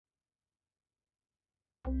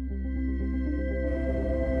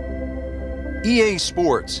EA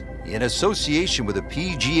Sports, in association with the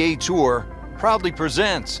PGA Tour, proudly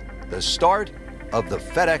presents the start of the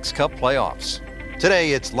FedEx Cup playoffs.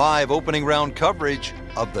 Today, it's live opening round coverage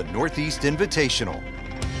of the Northeast Invitational.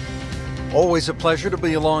 Always a pleasure to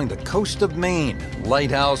be along the coast of Maine,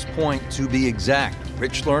 Lighthouse, Pointe to be exact.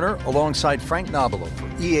 Rich Lerner alongside Frank Nobilo for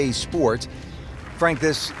EA Sports. Frank,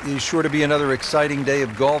 this is sure to be another exciting day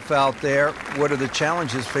of golf out there. What are the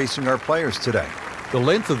challenges facing our players today? The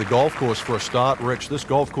length of the golf course for a start, Rich. This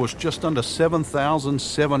golf course just under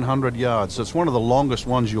 7,700 yards. It's one of the longest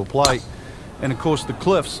ones you'll play. And of course the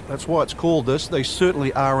cliffs, that's why it's called this, they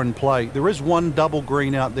certainly are in play. There is one double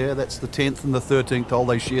green out there, that's the 10th and the 13th hole,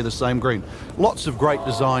 they share the same green. Lots of great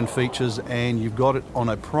design features, and you've got it on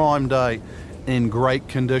a prime day in great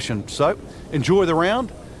condition. So enjoy the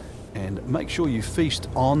round and make sure you feast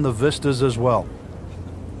on the vistas as well.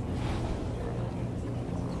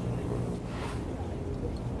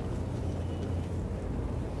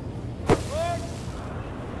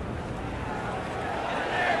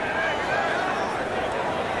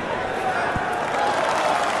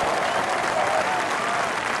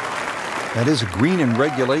 That is a green in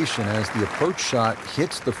regulation as the approach shot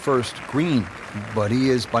hits the first green, but he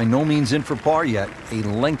is by no means in for par yet. A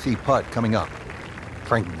lengthy putt coming up.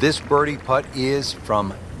 Frank, this birdie putt is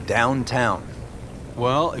from downtown.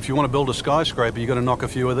 Well, if you want to build a skyscraper, you've got to knock a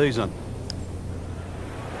few of these in.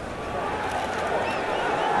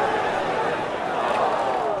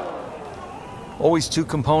 Always two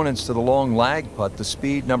components to the long lag putt, the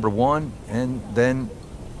speed, number one, and then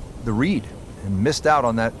the read. And missed out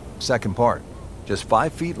on that second part. Just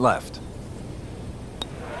 5 feet left.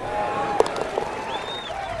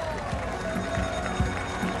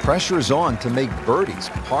 Pressure is on to make birdies.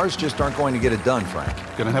 Pars just aren't going to get it done, Frank.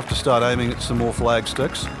 Going to have to start aiming at some more flag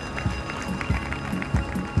sticks.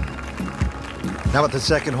 Now at the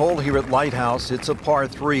second hole here at Lighthouse, it's a par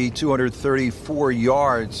 3, 234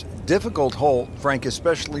 yards. Difficult hole, Frank,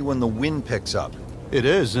 especially when the wind picks up. It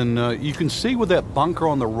is, and you can see with that bunker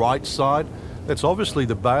on the right side, that's obviously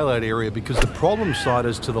the bailout area, because the problem side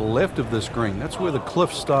is to the left of this green. That's where the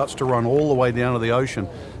cliff starts to run all the way down to the ocean.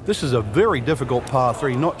 This is a very difficult par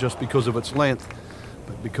 3, not just because of its length,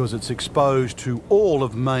 but because it's exposed to all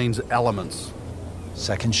of Maine's elements.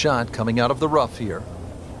 Second shot coming out of the rough here.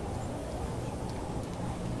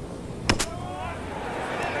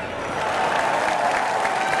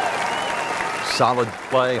 Solid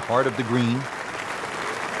play, heart of the green.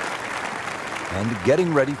 And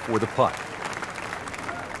getting ready for the putt.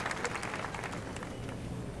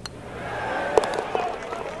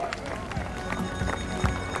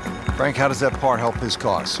 Frank, how does that par help his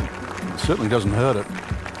cause? It certainly doesn't hurt it.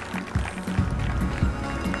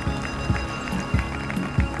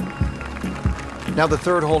 Now the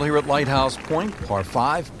third hole here at Lighthouse Point, par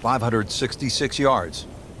 5, 566 yards.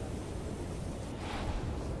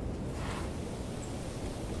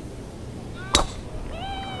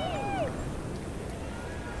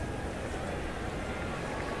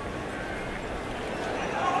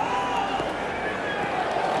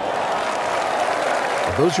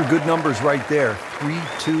 Those are good numbers right there.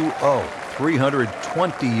 320,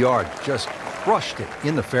 320 yards. Just crushed it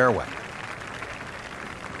in the fairway.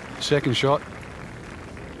 Second shot.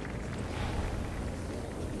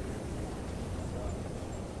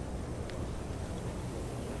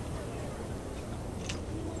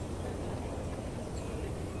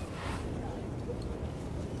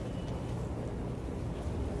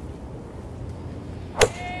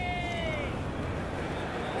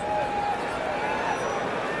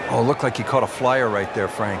 Oh, looked like he caught a flyer right there,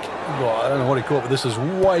 Frank. Well, I don't know what he caught, but this is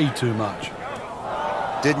way too much.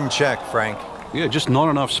 Didn't check, Frank. Yeah, just not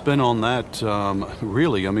enough spin on that,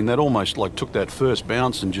 really. I mean, that almost like took that first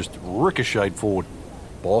bounce and just ricocheted forward.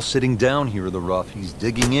 Ball sitting down here in the rough. He's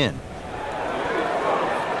digging in.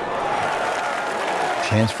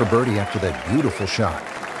 Chance for birdie after that beautiful shot.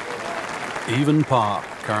 Even par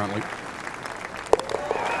currently.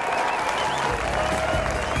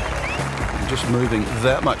 Just moving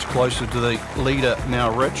that much closer to the leader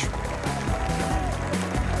now, Rich.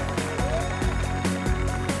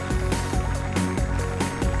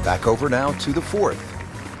 Back over now to the fourth.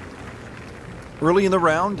 Early in the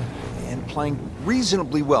round and playing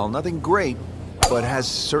reasonably well. Nothing great, but has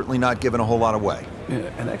certainly not given a whole lot away. Yeah,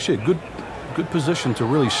 and actually a good position to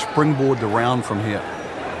really springboard the round from here.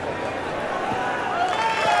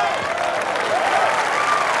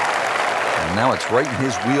 And now it's right in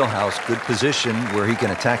his wheelhouse. Good position where he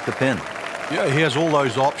can attack the pin. Yeah, he has all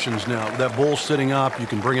those options now. That ball sitting up, you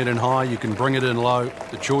can bring it in high, you can bring it in low.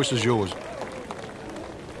 The choice is yours.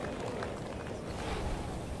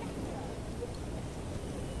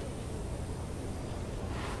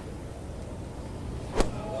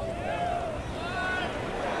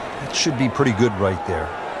 should be pretty good right there.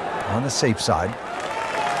 On the safe side.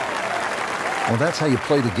 Well, that's how you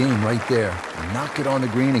play the game right there. Knock it on the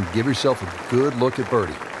green and give yourself a good look at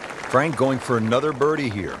birdie. Frank going for another birdie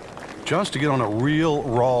here. Chance to get on a real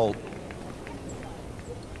roll.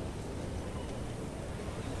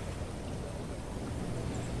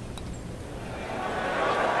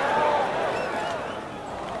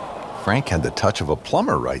 Frank had the touch of a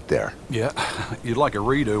plumber right there. Yeah, you'd like a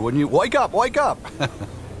redo, wouldn't you? Wake up, wake up!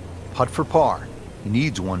 Putt for par. He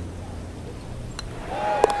needs one.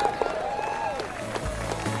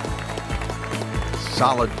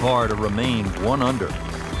 Solid par to remain 1 under.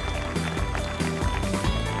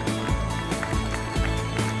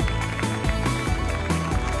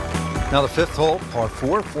 Now the 5th hole, par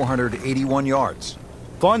 4, 481 yards.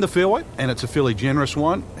 Find the fairway, and it's a fairly generous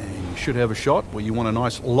one, and you should have a shot where you want a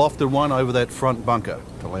nice lofted one over that front bunker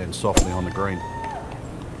to land softly on the green.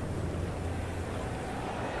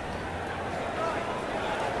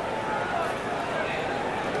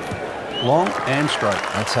 Long and straight.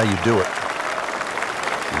 That's how you do it.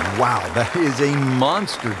 Wow, that is a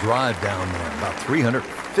monster drive down there, about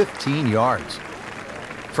 315 yards.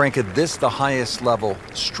 Frank, at this, the highest level,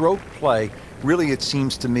 stroke play, really it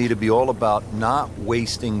seems to me to be all about not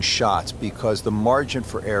wasting shots because the margin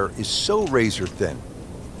for error is so razor thin.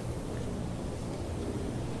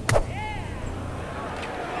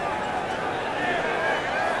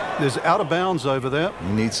 There's out of bounds over there.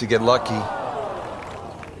 He needs to get lucky.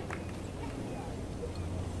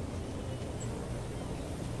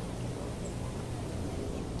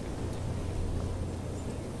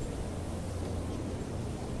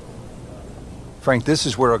 Frank, this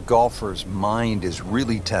is where a golfer's mind is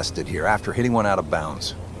really tested here after hitting one out of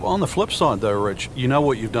bounds. Well, on the flip side, though, Rich, you know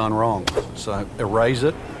what you've done wrong. So erase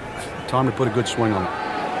it. Time to put a good swing on it.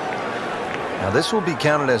 Now, this will be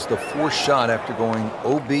counted as the 4th shot after going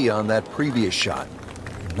OB on that previous shot.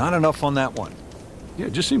 Not enough on that one. Yeah,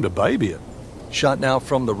 it just seemed to baby it. Shot now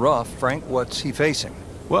from the rough. Frank, what's he facing?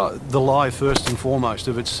 Well, the lie first and foremost.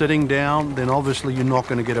 If it's sitting down, then obviously you're not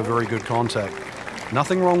going to get a very good contact.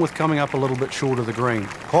 Nothing wrong with coming up a little bit short of the green.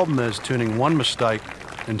 Problem is turning one mistake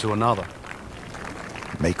into another.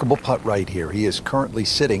 Makeable putt right here. He is currently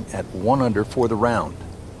sitting at 1 under for the round.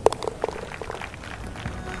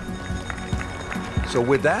 So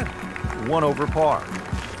with that, 1 over par.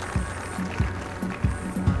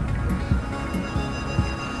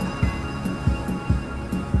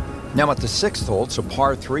 Now at the 6th hole, it's a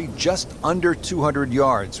par 3, just under 200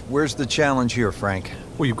 yards. Where's the challenge here, Frank?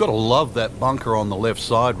 Well, you've got to love that bunker on the left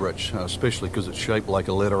side, Rich, especially because it's shaped like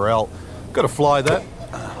a letter L. Got to fly that.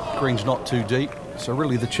 Green's not too deep. So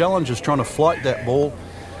really the challenge is trying to flight that ball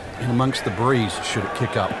in amongst the breeze should it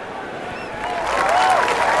kick up.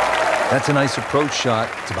 That's a nice approach shot.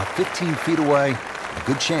 It's about 15 feet away. A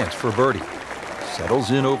good chance for a birdie.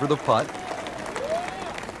 Settles in over the putt.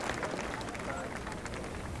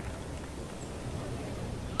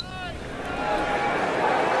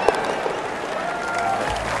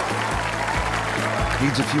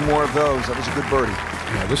 Needs a few more of those. That was a good birdie.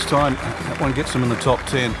 Yeah, this time that one gets him in the top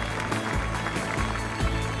 10.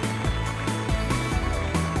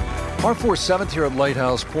 Par 4 7th here at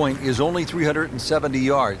Lighthouse Pointe is only 370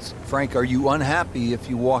 yards. Frank, are you unhappy if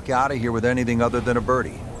you walk out of here with anything other than a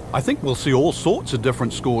birdie? I think we'll see all sorts of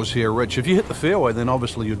different scores here, Rich. If you hit the fairway, then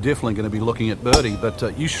obviously you're definitely going to be looking at birdie.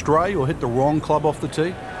 But you stray or hit the wrong club off the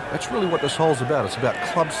tee, that's really what this hole's about. It's about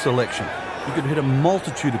club selection. You could hit a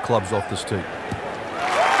multitude of clubs off this tee.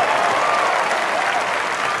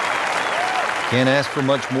 Can't ask for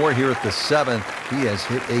much more here at the 7th. He has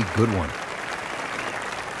hit a good one.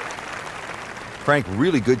 Frank,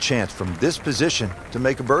 really good chance from this position to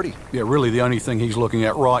make a birdie. Yeah, really the only thing he's looking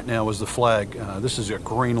at right now is the flag. This is a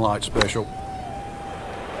green light special.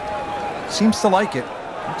 Seems to like it.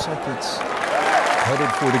 Looks like it's headed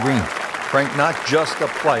for the green. Frank, not just a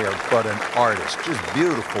player, but an artist. Just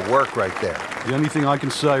beautiful work right there. The only thing I can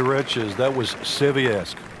say, Rich, is that was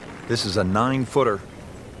Seve-esque. This is a 9-footer.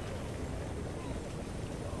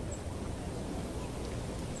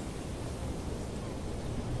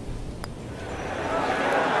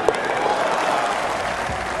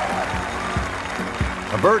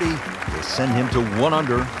 A birdie will send him to 1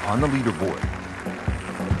 under on the leaderboard.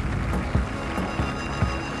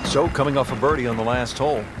 So coming off a birdie on the last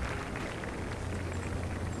hole.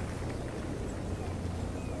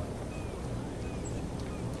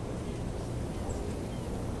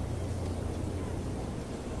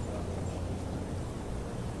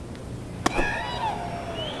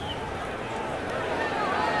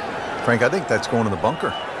 Frank, I think that's going in the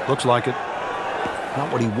bunker. Looks like it. Not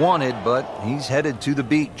what he wanted, but he's headed to the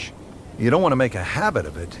beach. You don't want to make a habit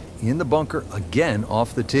of it. In the bunker again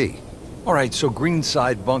off the tee. All right, so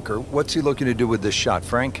greenside bunker. What's he looking to do with this shot,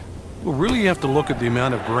 Frank? Well, really you have to look at the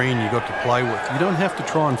amount of green you got to play with. You don't have to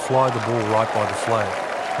try and fly the ball right by the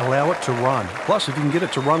flag. Allow it to run. Plus, if you can get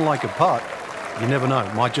it to run like a putt, you never know,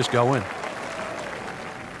 it might just go in.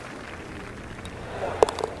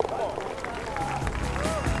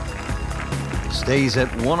 Stays at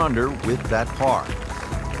 1 under with that par.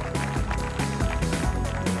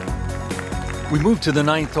 We move to the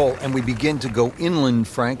 9th hole and we begin to go inland,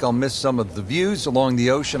 Frank. I'll miss some of the views along the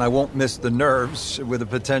ocean. I won't miss the nerves with the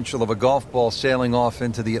potential of a golf ball sailing off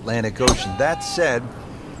into the Atlantic Ocean. That said,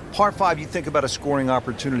 par 5, you think about a scoring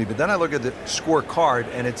opportunity, but then I look at the scorecard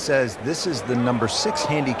and it says this is the number 6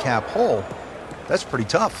 handicap hole. That's pretty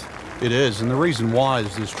tough. It is, and the reason why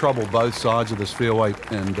is there's trouble both sides of this fairway,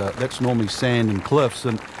 and that's normally sand and cliffs.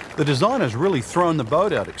 And the designer's really thrown the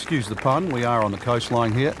boat out, excuse the pun. We are on the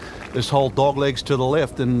coastline here. This whole dog legs to the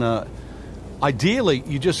left, and ideally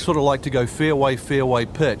you just sort of like to go fairway, fairway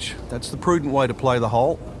pitch. That's the prudent way to play the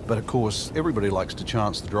hole, but of course everybody likes to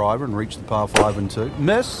chance the driver and reach the par 5 and 2.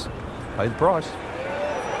 Miss, pay the price.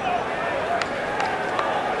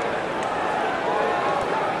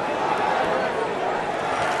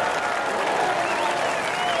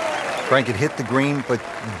 Frank had hit the green, but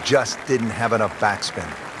just didn't have enough backspin.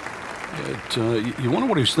 You wonder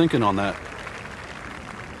what he was thinking on that.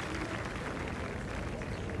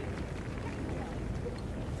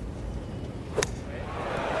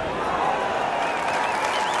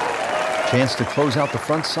 Chance to close out the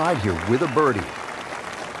front side here with a birdie.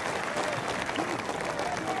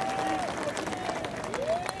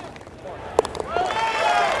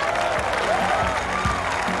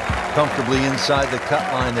 Comfortably inside the cut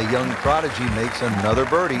line, the young prodigy makes another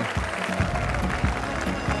birdie.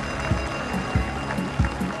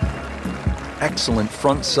 Excellent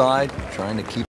front side, trying to keep